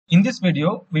In this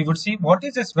video, we would see what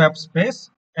is a swap space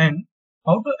and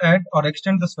how to add or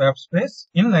extend the swap space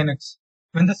in Linux.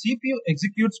 When the CPU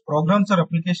executes programs or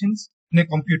applications in a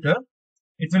computer,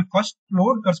 it will first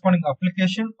load corresponding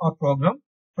application or program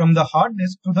from the hard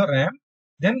disk to the RAM.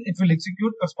 Then it will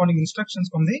execute corresponding instructions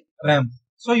from the RAM.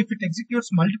 So if it executes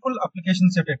multiple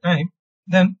applications at a time,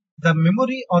 then the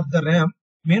memory or the RAM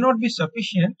may not be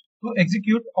sufficient to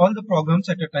execute all the programs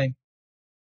at a time.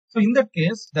 So in that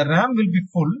case, the RAM will be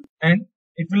full and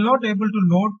it will not able to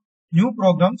load new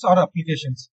programs or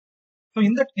applications. So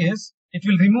in that case, it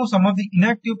will remove some of the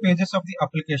inactive pages of the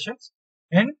applications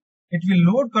and it will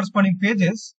load corresponding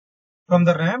pages from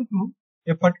the RAM to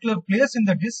a particular place in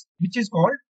the disk, which is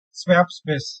called swap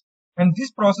space. And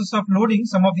this process of loading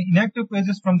some of the inactive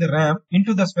pages from the RAM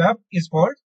into the swap is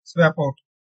called swap out.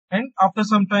 And after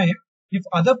some time, if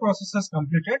other processes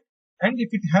completed and if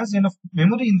it has enough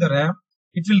memory in the RAM,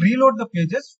 it will reload the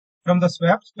pages from the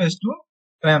swap space to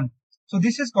RAM. So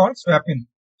this is called swapping.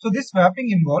 So this swapping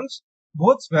involves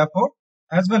both swap out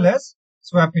as well as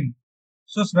swap in.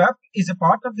 So swap is a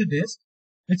part of the disk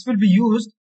which will be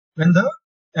used when the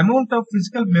amount of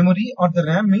physical memory or the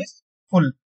RAM is full.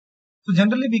 So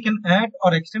generally we can add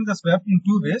or extend the swap in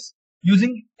two ways,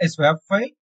 using a swap file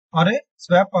or a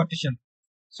swap partition.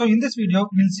 So in this video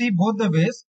we'll see both the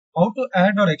ways how to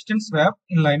add or extend swap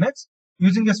in Linux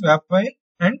using a swap file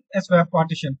and a swap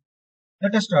partition.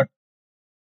 Let us start.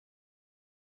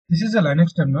 This is a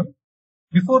Linux terminal.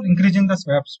 Before increasing the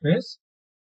swap space,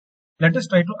 let us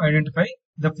try to identify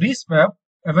the free swap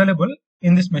available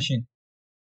in this machine.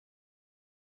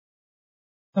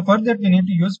 So for that we need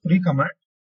to use free command.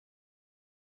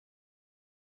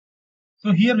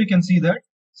 So here we can see that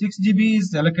 6 GB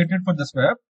is allocated for the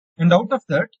swap, and out of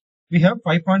that we have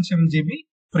 5.7 GB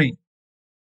free.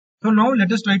 So now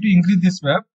let us try to increase this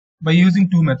swap by using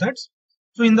two methods.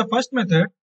 So in the first method,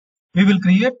 we will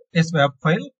create a swap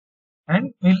file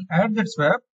and we'll add that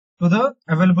swap to the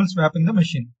available swap in the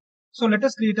machine. So let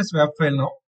us create a swap file now.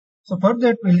 So for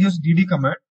that we'll use dd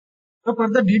command. So for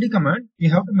the dd command, we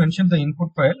have to mention the input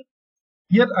file.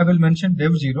 Here I will mention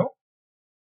dev0.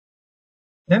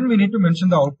 Then we need to mention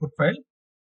the output file.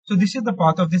 So this is the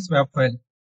path of this swap file.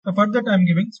 So for that I am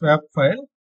giving swap file.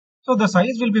 So the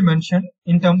size will be mentioned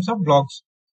in terms of blocks.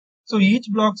 So each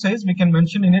block size we can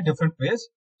mention in a different ways.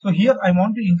 So here I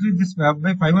want to increase this swap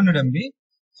by 500 MB.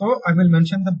 So I will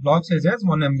mention the block size as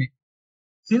 1 MB.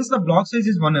 Since the block size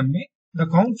is 1 MB, the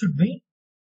count should be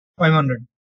 500.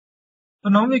 So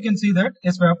now we can see that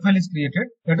a swap file is created.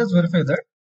 Let us verify that.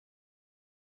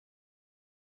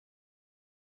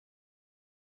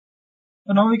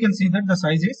 So now we can see that the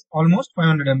size is almost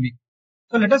 500 MB.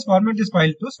 So let us format this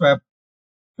file to swap.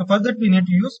 So for that we need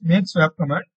to use make swap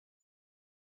command.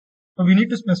 So we need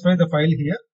to specify the file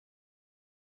here.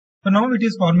 So now it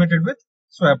is formatted with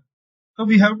swap. So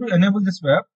we have to enable the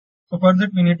swap. So for that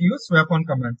we need to use swap on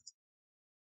command.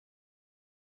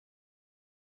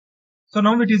 So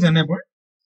now it is enabled.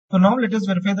 So now let us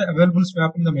verify the available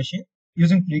swap in the machine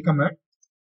using free command.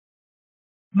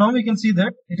 Now we can see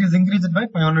that it is increased by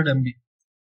 500 MB.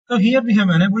 So here we have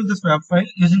enabled the swap file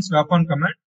using swap on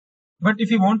command. But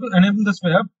if you want to enable the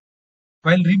swap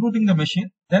while rebooting the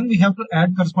machine, then we have to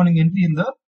add corresponding entry in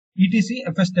the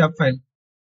etc fs tab file.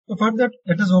 So for that,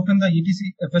 let us open the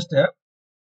etc fs tab.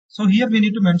 So here we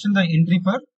need to mention the entry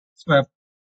for swap.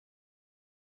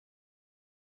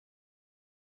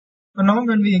 So now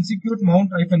when we execute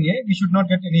mount-a, we should not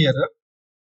get any error.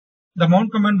 The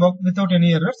mount command works without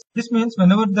any errors. This means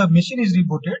whenever the machine is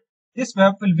rebooted, this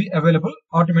swap will be available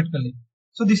automatically.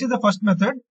 So this is the first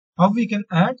method, how we can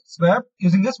add swap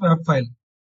using a swap file.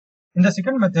 In the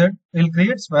second method, we will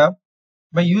create swap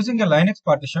by using a Linux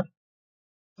partition.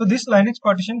 So this Linux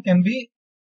partition can be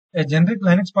a generic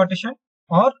Linux partition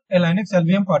or a Linux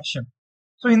LVM partition.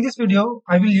 So in this video,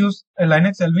 I will use a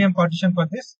Linux LVM partition for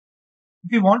this.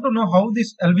 If you want to know how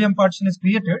this LVM partition is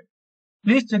created,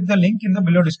 please check the link in the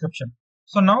below description.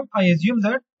 So now I assume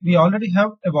that we already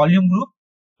have a volume group,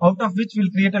 out of which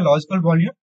we'll create a logical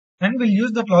volume and we'll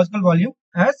use that logical volume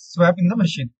as swap in the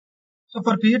machine. So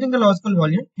for creating a logical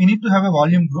volume, we need to have a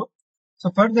volume group.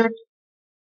 So for that,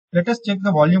 let us check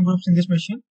the volume groups in this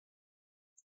machine.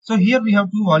 So here we have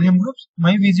two volume groups,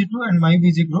 myVZ2 and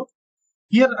myVZ group.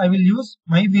 Here I will use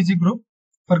myVZ group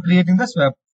for creating the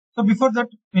swap. So before that,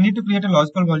 we need to create a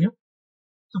logical volume.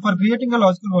 So for creating a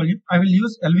logical volume, I will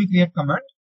use lvcreate command.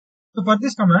 So for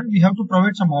this command, we have to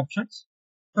provide some options.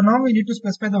 So now we need to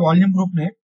specify the volume group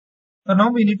name. So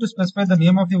now we need to specify the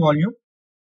name of the volume.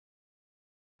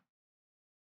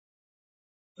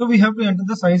 So we have to enter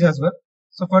the size as well.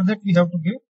 So for that we have to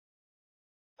give,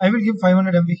 I will give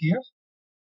 500 MB here.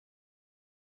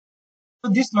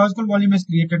 So this logical volume is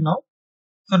created now.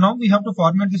 So now we have to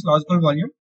format this logical volume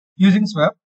using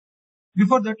swap.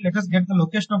 Before that, let us get the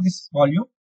location of this volume.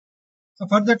 So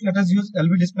for that, let us use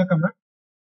lv display command.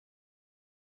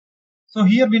 So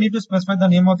here we need to specify the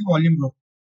name of the volume group.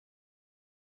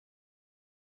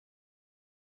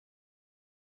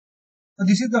 So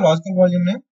this is the logical volume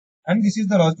name and this is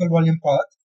the logical volume path.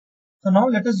 So now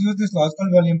let us use this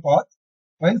logical volume path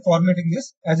while formatting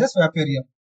this as a swap area.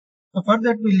 So for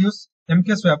that we'll use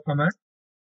mkswap command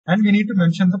and we need to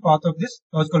mention the path of this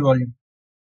logical volume.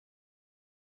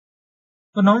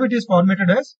 So now it is formatted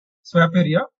as swap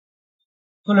area.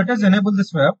 So let us enable the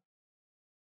swap.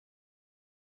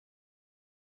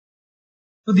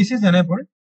 So this is enabled.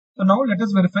 So now let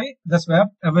us verify the swap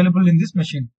available in this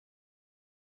machine.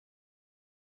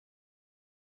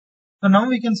 So now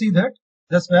we can see that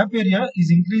the swap area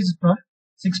is increased from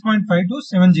 6.5 to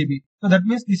 7 GB. So that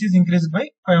means this is increased by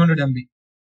 500 MB.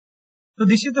 So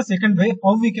this is the second way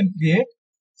how we can create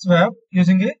swap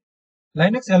using a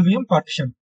Linux LVM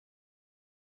partition.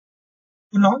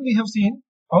 So now we have seen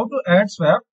how to add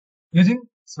swap using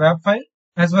swap file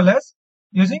as well as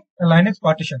using a Linux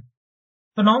partition.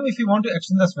 So now if you want to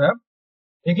extend the swap,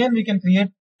 again we can create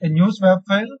a new swap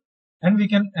file and we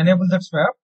can enable that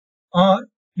swap, or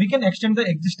we can extend the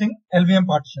existing LVM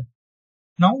partition.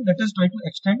 Now let us try to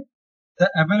extend the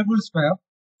available swap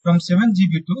from 7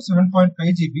 GB to 7.5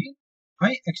 GB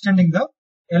by extending the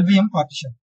LVM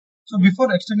partition. So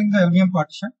before extending the LVM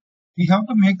partition, we have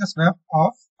to make the swap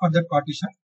off for that partition.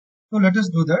 So let us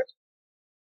do that.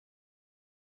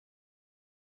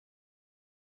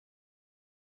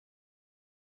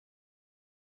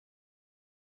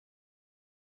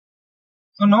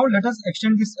 So now let us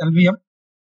extend this LVM.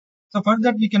 So for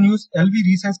that we can use lv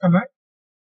resize command.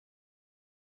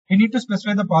 We need to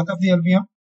specify the path of the LVM.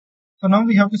 So now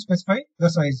we have to specify the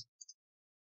size.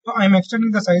 So I am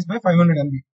extending the size by 500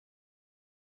 MB.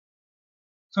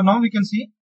 So now we can see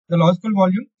the logical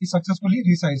volume is successfully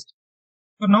resized.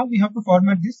 So now we have to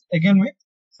format this again with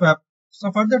swap.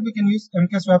 So for that we can use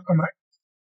mkswap command.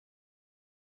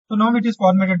 So now it is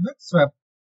formatted with swap.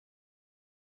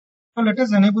 So let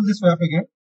us enable this swap again.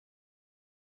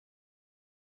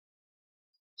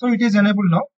 So it is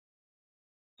enabled now.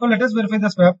 So let us verify the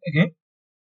swap again.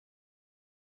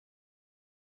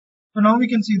 So now we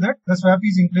can see that the swap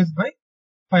is increased by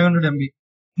 500 MB.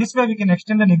 This way we can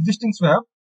extend an existing swap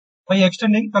by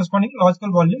extending corresponding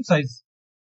logical volume size.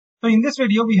 So in this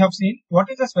video we have seen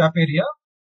what is a swap area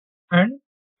and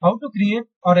how to create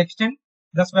or extend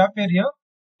the swap area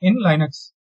in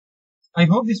Linux. I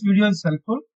hope this video is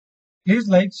helpful. Please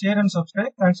like, share and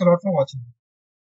subscribe. Thanks a lot for watching.